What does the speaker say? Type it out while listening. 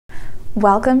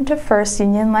Welcome to First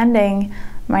Union Lending.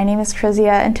 My name is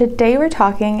Krizia, and today we're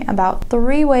talking about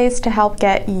 3 ways to help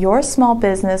get your small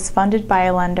business funded by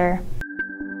a lender.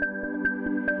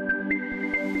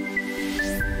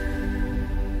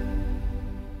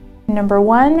 Number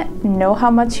 1, know how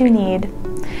much you need.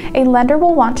 A lender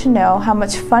will want to know how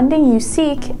much funding you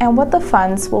seek and what the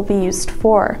funds will be used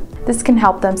for. This can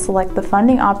help them select the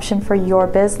funding option for your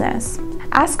business.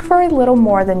 Ask for a little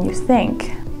more than you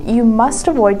think. You must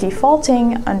avoid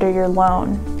defaulting under your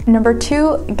loan. Number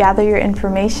 2, gather your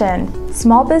information.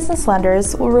 Small business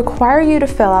lenders will require you to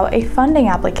fill out a funding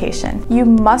application. You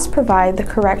must provide the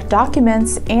correct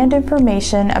documents and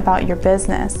information about your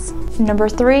business. Number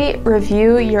 3,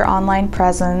 review your online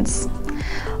presence.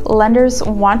 Lenders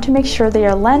want to make sure they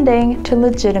are lending to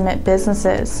legitimate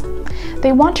businesses.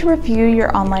 They want to review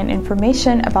your online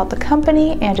information about the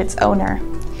company and its owner.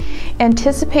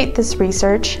 Anticipate this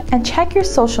research and check your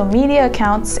social media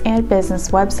accounts and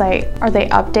business website. Are they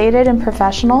updated and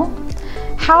professional?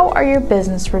 How are your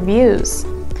business reviews?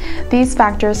 These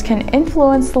factors can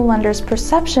influence the lender's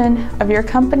perception of your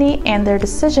company and their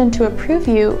decision to approve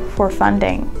you for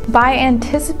funding. By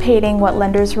anticipating what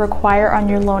lenders require on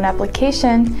your loan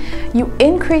application, you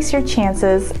increase your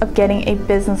chances of getting a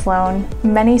business loan.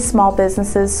 Many small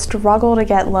businesses struggle to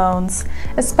get loans,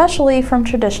 especially from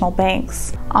traditional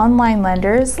banks. Online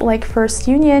lenders like First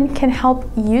Union can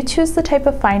help you choose the type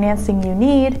of financing you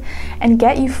need and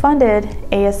get you funded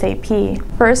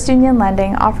ASAP. First Union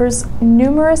Lending offers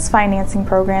numerous financing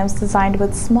programs designed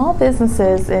with small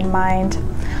businesses in mind.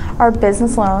 Our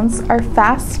business loans are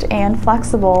fast and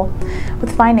flexible,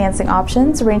 with financing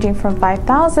options ranging from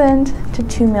 $5,000 to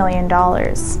 $2 million.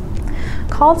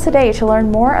 Call today to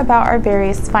learn more about our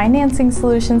various financing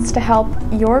solutions to help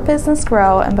your business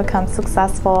grow and become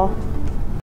successful.